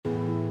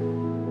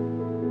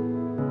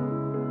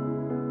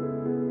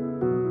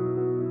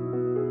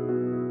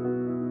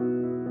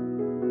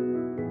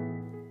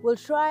will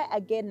try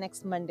again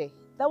next Monday.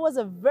 That was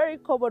a very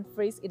common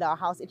phrase in our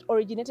house. It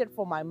originated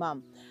from my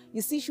mom.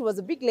 You see, she was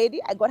a big lady.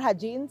 I got her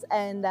genes,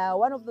 and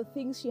one of the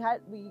things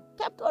we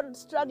kept on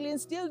struggling,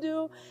 still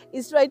do,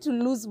 is try to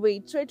lose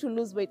weight,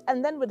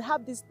 And then we'd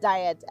have this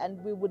diet,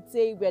 and we would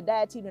say, we're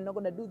dieting, we're not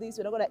going to do this,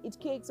 we're not going to eat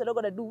cakes, we're not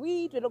going to do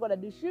wheat, we're not going to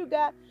do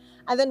sugar.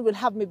 And then we'll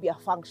have maybe a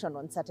function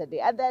on Saturday.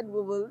 And then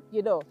we will,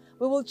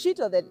 we will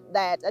cheat on the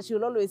diet. As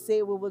she'll always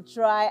say, we will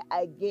try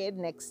again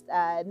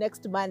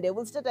next Monday.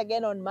 We'll start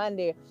again on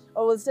Monday,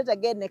 or we'll start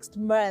again next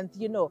month,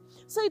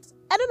 So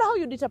I don't know how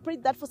you'd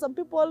interpret that. For some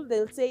people,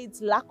 they'll say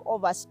it's lack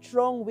of a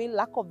strong will,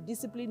 lack of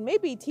discipline.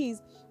 Maybe it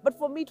is, but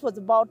for me, it was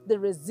about the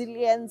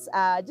resilience,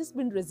 just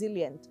being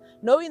resilient,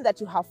 knowing that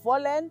you have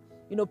fallen,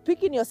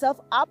 picking yourself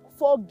up,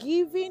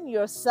 forgiving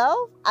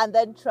yourself, and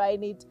then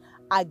trying it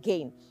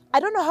again. I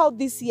don't know how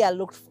this year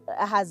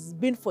has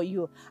been for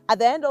you. At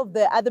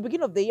the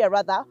beginning of the year,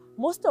 rather,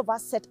 most of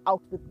us set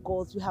out with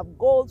goals. We have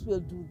goals. We'll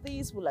do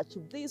this. We'll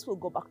achieve this. We'll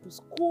go back to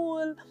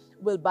school.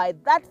 We'll buy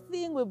that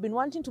thing we've been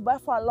wanting to buy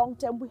for a long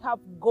time. We have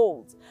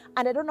goals.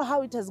 And I don't know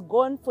how it has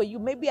gone for you.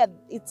 Maybe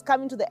it's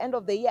coming to the end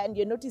of the year and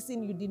you're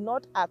noticing you did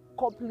not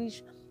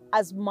accomplish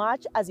as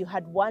much as you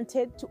had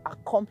wanted to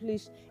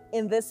accomplish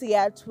in this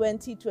year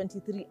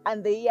 2023,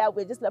 and the year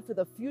we're just left with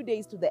a few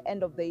days to the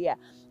end of the year.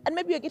 And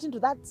maybe you're getting to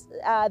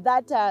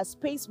that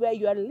space where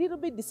you are a little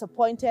bit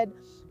disappointed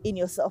in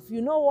yourself.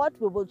 You know what?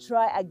 We will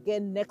try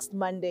again next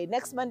Monday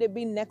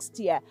being next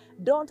year.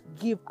 Don't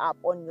give up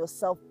on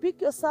yourself.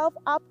 Pick yourself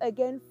up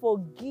again.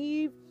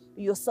 Forgive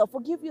yourself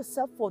for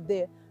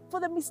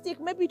the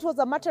mistake. Maybe it was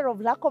a matter of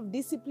lack of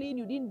discipline.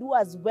 You didn't do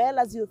as well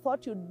as you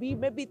thought you'd be.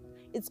 Maybe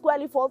it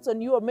squarely falls on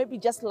you, or maybe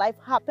just life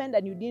happened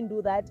and you didn't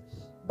do that.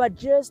 But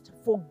just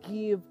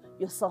forgive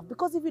yourself.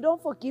 Because if you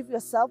don't forgive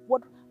yourself,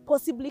 what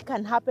possibly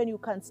can happen, you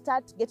can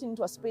start getting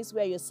into a space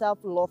where you're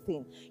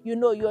self-loathing.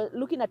 You're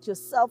looking at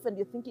yourself and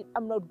you're thinking,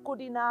 I'm not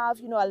good enough.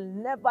 I'll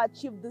never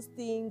achieve these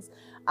things.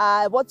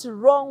 What's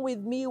wrong with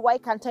me? Why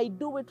can't I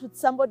do it with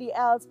somebody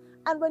else?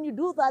 And when you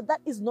do that,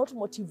 that is not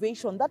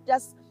motivation. That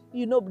just,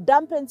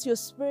 dampens your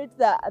spirit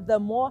the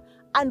more,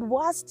 and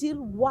what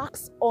still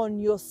works on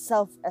your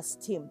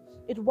self-esteem.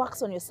 It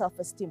works on your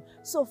self-esteem.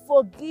 So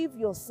forgive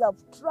yourself.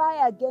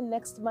 Try again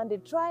next Monday.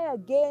 Try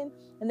again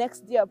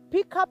next year.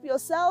 Pick up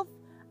yourself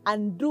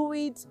and do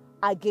it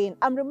again.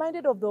 I'm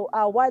reminded of the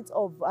words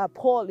of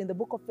Paul in the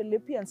book of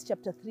Philippians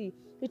chapter 3.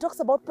 He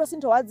talks about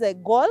pressing towards a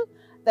goal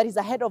that is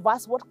ahead of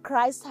us, what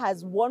Christ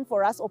has won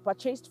for us or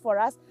purchased for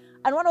us.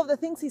 And one of the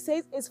things he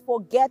says is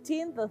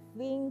forgetting the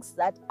things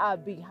that are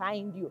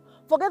behind you.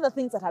 Forget the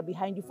things that are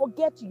behind you.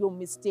 Forget your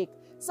mistake.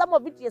 Some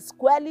of it is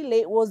squarely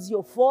late, was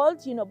your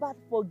fault, but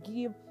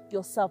forgive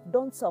yourself.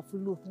 Don't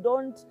self-loathe.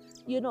 Don't,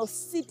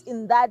 sit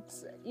in that,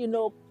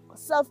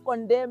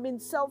 self-condemning,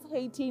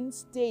 self-hating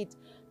state.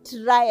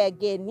 Try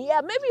again.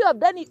 Yeah, maybe you have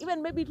done it.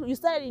 Even maybe you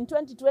started in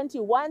 2020,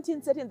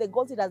 wanting, setting the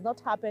goals. It has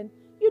not happened.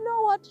 You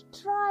know what?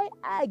 Try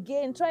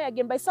again. Try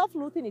again. By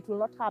self-loathing, it will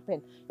not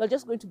happen. You're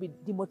just going to be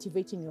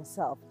demotivating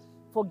yourself.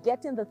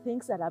 Forgetting the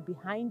things that are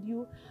behind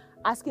you.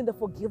 Asking the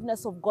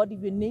forgiveness of God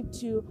if you need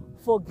to.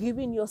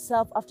 Forgiving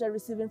yourself after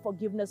receiving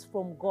forgiveness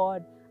from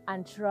God.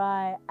 And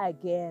try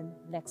again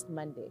next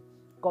Monday.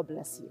 God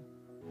bless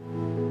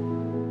you.